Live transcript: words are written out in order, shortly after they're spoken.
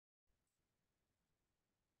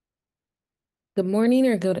Good morning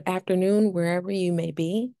or good afternoon, wherever you may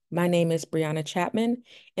be. My name is Brianna Chatmon,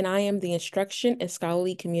 and I am the Instruction and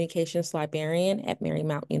Scholarly Communications Librarian at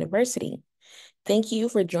Marymount University. Thank you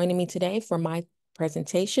for joining me today for my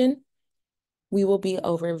presentation. We will be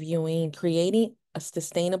overviewing creating a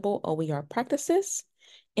sustainable OER practices,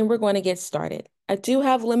 and we're going to get started. I do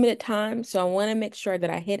have limited time, so I want to make sure that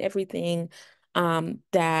I hit everything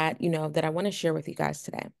that I want to share with you guys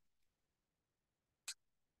today.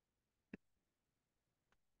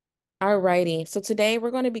 Alrighty, so today we're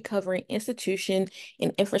going to be covering institution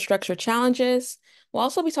and infrastructure challenges. We'll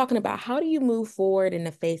also be talking about how do you move forward in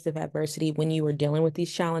the face of adversity when you are dealing with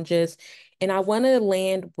these challenges. And I want to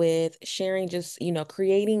land with sharing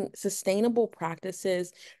creating sustainable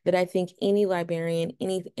practices that I think any librarian,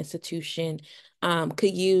 any institution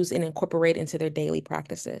could use and incorporate into their daily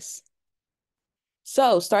practices.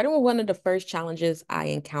 So, starting with one of the first challenges I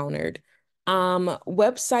encountered,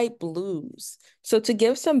 website blues. So, to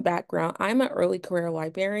give some background, I'm an early career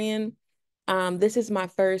librarian. This is my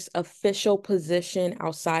first official position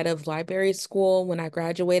outside of library school. When I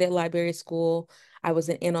graduated library school, I was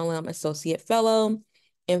an NLM Associate Fellow.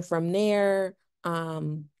 And from there, I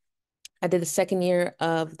did the second year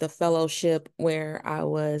of the fellowship where I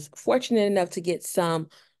was fortunate enough to get some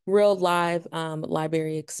real live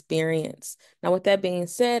library experience. Now, with that being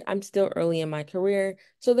said, I'm still early in my career,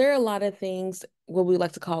 so there are a lot of things what we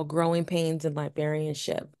like to call growing pains in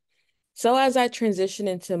librarianship. So as I transitioned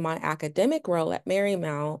into my academic role at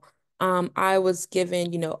Marymount, I was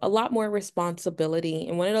given, a lot more responsibility.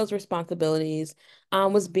 And one of those responsibilities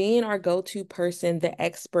was being our go-to person, the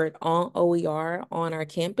expert on OER on our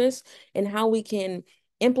campus, and how we can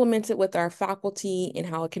implement it with our faculty and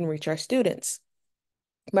how it can reach our students.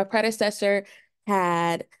 My predecessor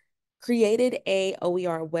had created a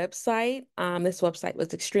OER website. This website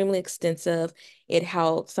was extremely extensive. It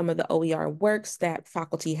held some of the OER works that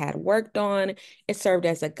faculty had worked on. It served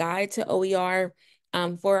as a guide to OER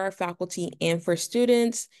for our faculty and for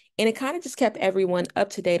students. And it kind of just kept everyone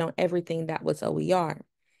up to date on everything that was OER.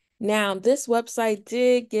 Now, this website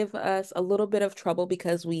did give us a little bit of trouble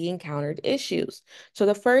because we encountered issues. So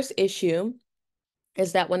the first issue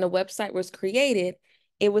is that when the website was created,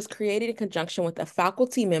 it was created in conjunction with a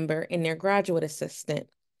faculty member and their graduate assistant.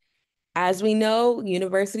 As we know,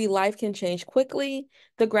 university life can change quickly.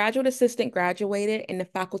 The graduate assistant graduated and the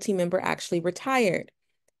faculty member actually retired.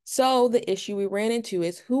 So the issue we ran into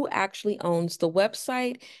is who actually owns the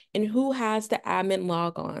website and who has the admin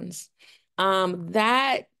logons.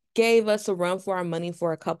 That gave us a run for our money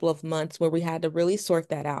for a couple of months where we had to really sort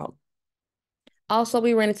that out. Also,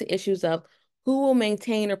 we ran into issues of who will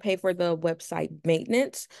maintain or pay for the website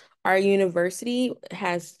maintenance. Our university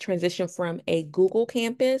has transitioned from a Google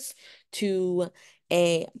campus to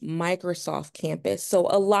a Microsoft campus. So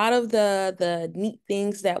a lot of the neat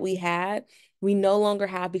things that we had, we no longer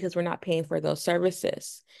have because we're not paying for those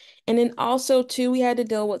services. And then also too, we had to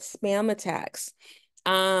deal with spam attacks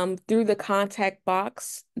through the contact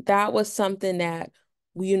box. That was something that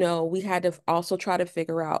we had to also try to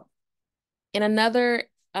figure out. And another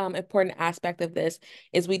important aspect of this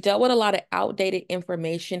is we dealt with a lot of outdated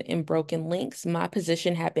information and broken links. My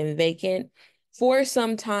position had been vacant for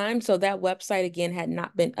some time, so that website again had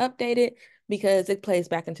not been updated because it plays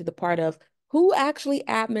back into the part of who actually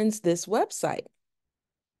admins this website.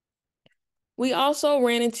 We also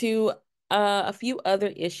ran into a few other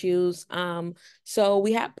issues. So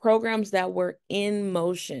we had programs that were in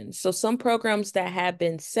motion. So some programs that had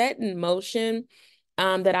been set in motion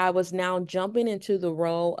that I was now jumping into the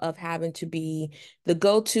role of having to be the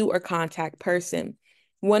go-to or contact person.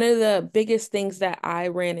 One of the biggest things that I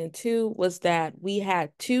ran into was that we had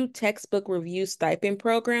two textbook review stipend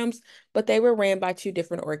programs, but they were ran by two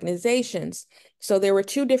different organizations. So there were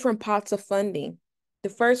two different pots of funding. The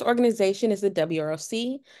first organization is the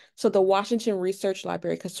WROC, so the Washington Research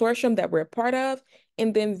Library Consortium that we're a part of,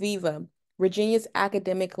 and then VIVA, Virginia's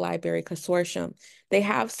Academic Library Consortium. They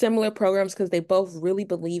have similar programs because they both really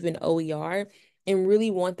believe in OER and really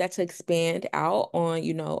want that to expand out on,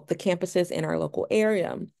 the campuses in our local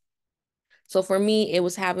area. So for me, it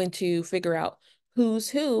was having to figure out who's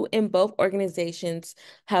who, and both organizations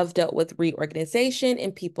have dealt with reorganization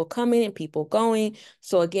and people coming and people going.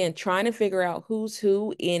 So again, trying to figure out who's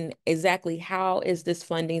who in exactly how is this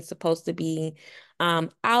funding supposed to be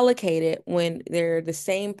allocated when they're the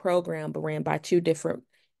same program but ran by two different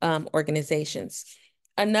organizations.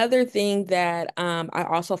 Another thing that I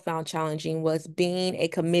also found challenging was being a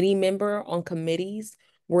committee member on committees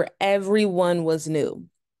where everyone was new.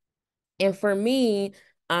 And for me,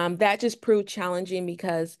 That just proved challenging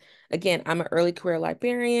because, again, I'm an early career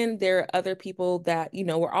librarian. There are other people that,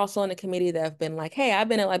 were also on the committee that have been like, hey, I've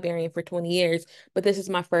been a librarian for 20 years, but this is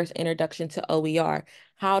my first introduction to OER.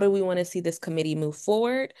 How do we want to see this committee move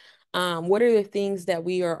forward? What are the things that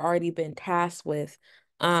we are already been tasked with?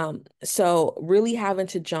 So really having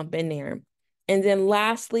to jump in there. And then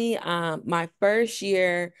lastly, my first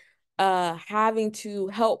year, having to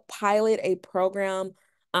help pilot a program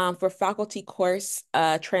for faculty course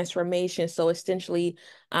transformation. So essentially,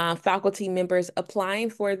 faculty members applying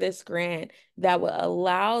for this grant that will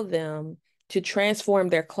allow them to transform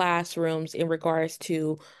their classrooms in regards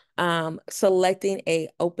to selecting a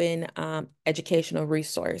open educational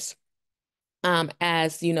resource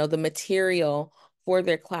as, the material for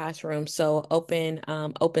their classroom. So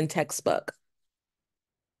open textbook.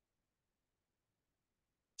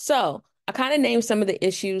 So I kind of named some of the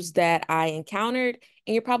issues that I encountered,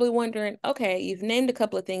 and you're probably wondering, okay, you've named a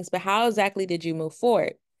couple of things, but how exactly did you move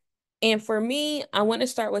forward? And for me, I want to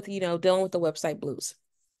start with, dealing with the website blues.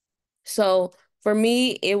 So for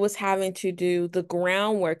me, it was having to do the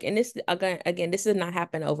groundwork. And this, again, this did not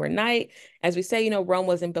happen overnight. As we say, Rome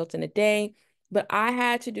wasn't built in a day, but I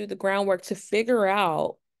had to do the groundwork to figure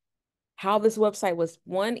out how this website was,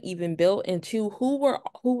 one, even built, and two, who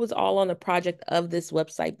was all on the project of this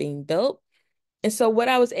website being built. And so what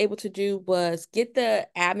I was able to do was get the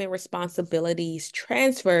admin responsibilities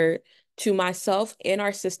transferred to myself and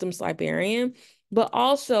our systems librarian, but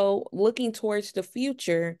also looking towards the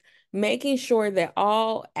future, making sure that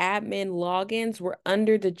all admin logins were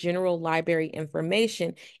under the general library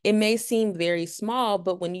information. It may seem very small,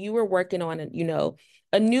 but when you were working on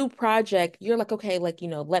a new project, you're like, okay, like,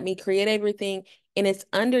 let me create everything, and it's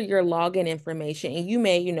under your login information. And you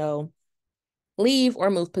may, leave or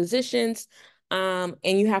move positions. And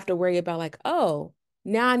you have to worry about like, oh,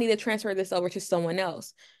 now I need to transfer this over to someone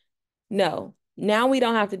else. No, now we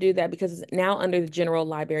don't have to do that because it's now under the general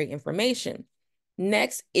library information.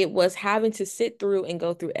 Next, it was having to sit through and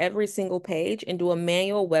go through every single page and do a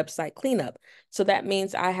manual website cleanup. So that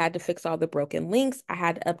means I had to fix all the broken links. I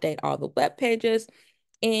had to update all the web pages,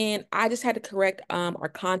 and I just had to correct our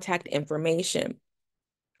contact information.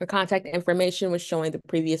 Her contact information was showing the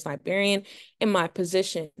previous librarian in my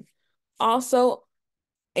position. Also,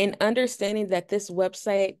 in understanding that this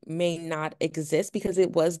website may not exist because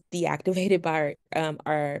it was deactivated by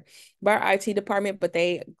our IT department, but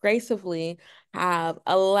they gracefully have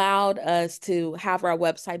allowed us to have our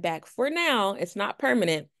website back for now. It's not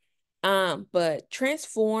permanent, but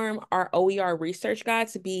transform our OER research guide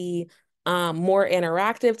to be more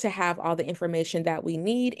interactive, to have all the information that we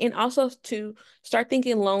need, and also to start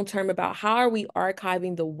thinking long term about how are we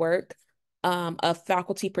archiving the work of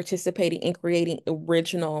faculty participating in creating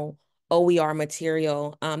original OER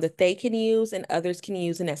material that they can use and others can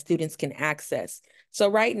use and that students can access. So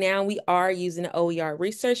right now we are using the OER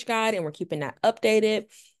research guide and we're keeping that updated.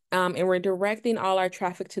 And we're directing all our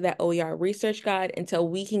traffic to that OER research guide until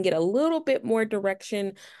we can get a little bit more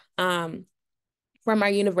direction from our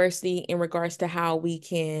university in regards to how we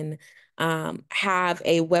can have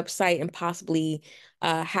a website and possibly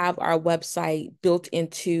have our website built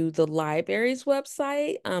into the library's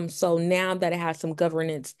website. So now that it has some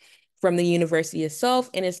governance from the university itself,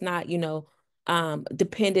 and it's not,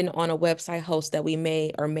 dependent on a website host that we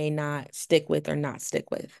may or may not stick with or not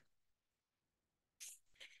stick with.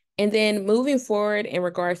 And then moving forward in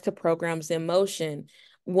regards to programs in motion,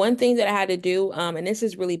 one thing that I had to do, and this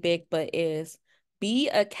is really big, but is be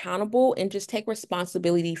accountable and just take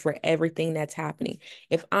responsibility for everything that's happening.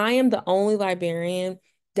 If I am the only librarian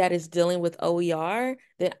that is dealing with OER,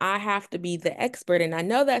 then I have to be the expert. And I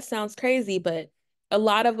know that sounds crazy, but a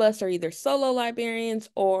lot of us are either solo librarians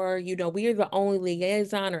or, we are the only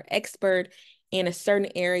liaison or expert in a certain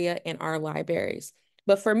area in our libraries.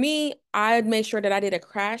 But for me, I made sure that I did a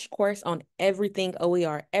crash course on everything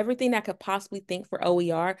OER, everything I could possibly think for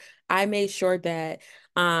OER. I made sure that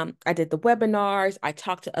I did the webinars, I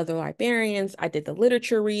talked to other librarians, I did the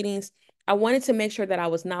literature readings. I wanted to make sure that I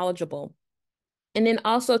was knowledgeable. And then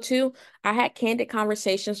also too, I had candid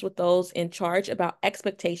conversations with those in charge about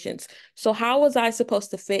expectations. So how was I supposed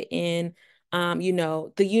to fit in,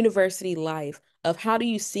 the university life of how do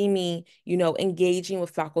you see me, engaging with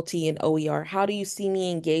faculty in OER? How do you see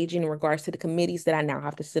me engaging in regards to the committees that I now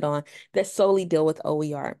have to sit on that solely deal with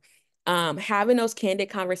OER? Having those candid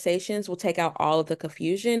conversations will take out all of the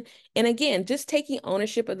confusion. And again, just taking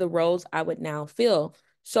ownership of the roles I would now fill.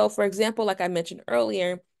 So for example, like I mentioned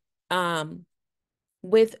earlier, um,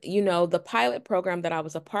 with, the pilot program that I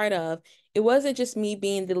was a part of, it wasn't just me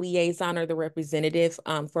being the liaison or the representative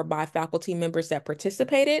for my faculty members that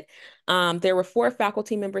participated. There were 4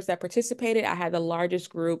 faculty members that participated. I had the largest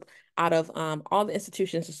group out of all the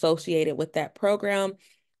institutions associated with that program.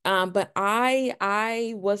 But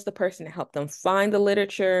I was the person that helped them find the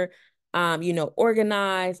literature,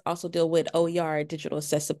 organize, also deal with OER, digital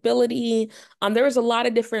accessibility. There was a lot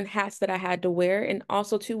of different hats that I had to wear. And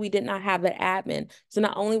also, too, we did not have an admin. So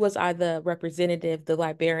not only was I the representative, the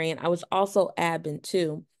librarian, I was also admin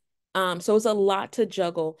too. So it was a lot to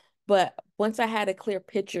juggle. But once I had a clear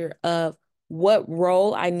picture of what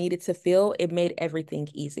role I needed to fill, it made everything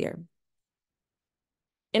easier.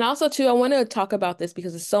 And also, too, I want to talk about this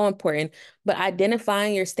because it's so important, but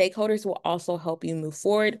identifying your stakeholders will also help you move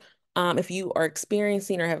forward. If you are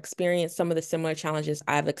experiencing or have experienced some of the similar challenges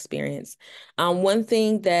I've experienced. One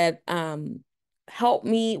thing that helped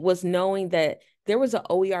me was knowing that there was an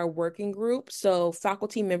OER working group. So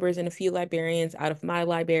faculty members and a few librarians out of my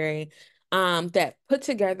library that put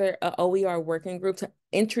together an OER working group to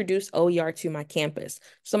introduce OER to my campus.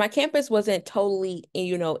 So my campus wasn't totally,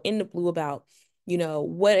 in the blue about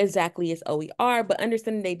what exactly is OER, but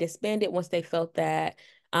understanding they disbanded once they felt that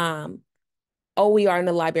OER in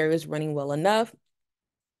the library was running well enough.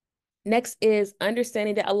 Next is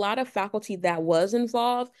understanding that a lot of faculty that was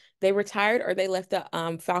involved, they retired or they left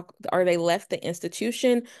the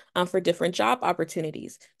institution for different job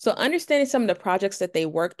opportunities. So understanding some of the projects that they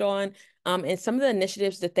worked on and some of the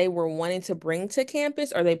initiatives that they were wanting to bring to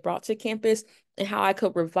campus or they brought to campus and how I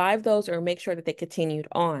could revive those or make sure that they continued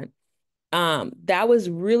on. That was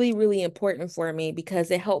really, really important for me because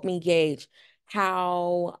it helped me gauge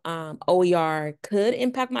how OER could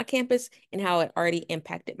impact my campus and how it already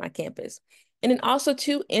impacted my campus. And then also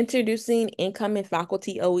too, introducing incoming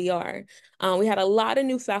faculty OER. We had a lot of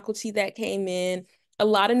new faculty that came in, a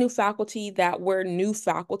lot of new faculty that were new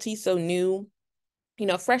faculty, so new,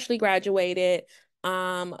 freshly graduated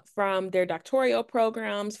from their doctoral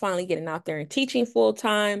programs, finally getting out there and teaching full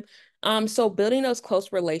time. So building those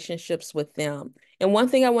close relationships with them. And one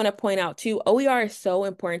thing I want to point out too, OER is so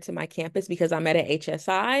important to my campus because I'm at an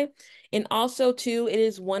HSI. And also too, it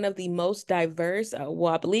is one of the most diverse, I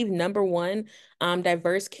believe #1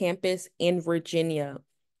 diverse campus in Virginia.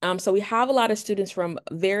 So we have a lot of students from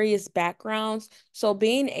various backgrounds. So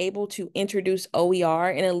being able to introduce OER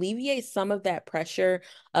and alleviate some of that pressure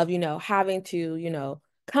of, having to,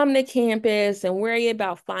 come to campus and worry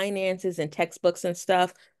about finances and textbooks and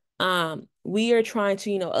stuff. We are trying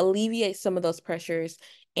to, alleviate some of those pressures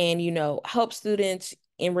and, help students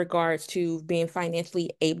in regards to being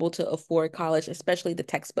financially able to afford college, especially the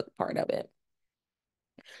textbook part of it.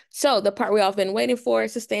 So the part we all been waiting for,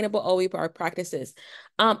 sustainable OER practices.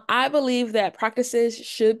 I believe that practices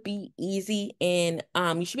should be easy and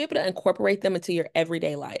you should be able to incorporate them into your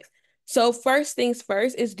everyday life. So first things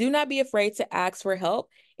first is do not be afraid to ask for help.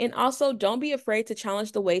 And also don't be afraid to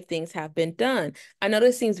challenge the way things have been done. I know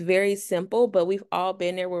this seems very simple, but we've all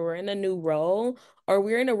been there where we're in a new role or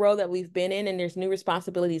we're in a role that we've been in and there's new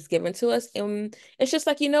responsibilities given to us. And it's just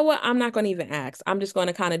like, you know what? I'm not going to even ask. I'm just going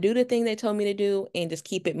to kind of do the thing they told me to do and just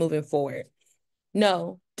keep it moving forward.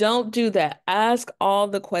 No, don't do that. Ask all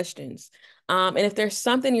the questions. And if there's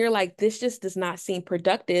something you're like, this just does not seem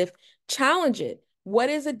productive, challenge it. What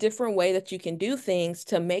is a different way that you can do things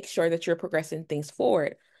to make sure that you're progressing things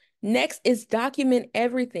forward? Next is document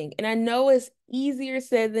everything. And I know it's easier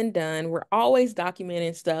said than done. We're always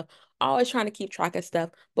documenting stuff, always trying to keep track of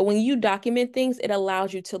stuff. But when you document things, it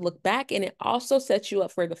allows you to look back and it also sets you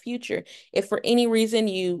up for the future. If for any reason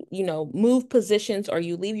move positions or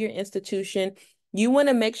you leave your institution, you want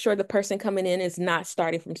to make sure the person coming in is not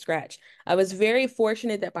starting from scratch. I was very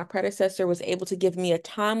fortunate that my predecessor was able to give me a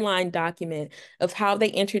timeline document of how they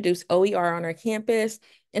introduced OER on our campus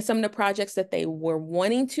and some of the projects that they were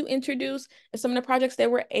wanting to introduce and some of the projects they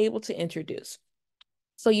were able to introduce.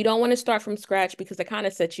 So you don't want to start from scratch because it kind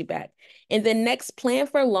of sets you back. And then next, plan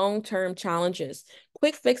for long-term challenges.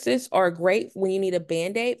 Quick fixes are great when you need a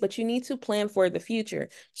Band-Aid, but you need to plan for the future.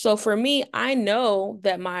 So for me, I know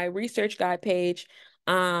that my research guide page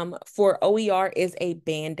for OER is a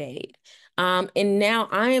Band-Aid. And now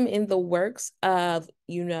I am in the works of,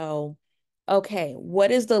 okay,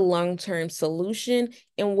 what is the long-term solution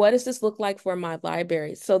and what does this look like for my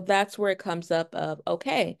library? So that's where it comes up of,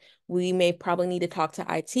 okay, we may probably need to talk to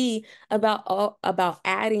IT about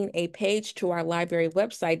adding a page to our library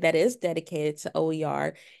website that is dedicated to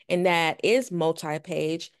OER and that is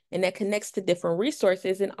multi-page and that connects to different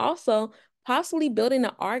resources and also possibly building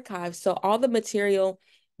an archive. So all the material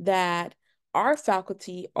that our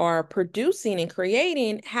faculty are producing and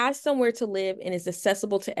creating has somewhere to live and is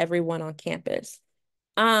accessible to everyone on campus.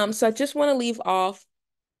 So I just want to leave off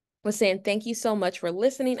with saying thank you so much for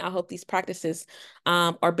listening. I hope these practices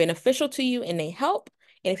are beneficial to you and they help.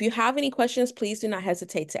 And if you have any questions, please do not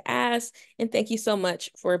hesitate to ask. And thank you so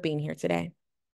much for being here today.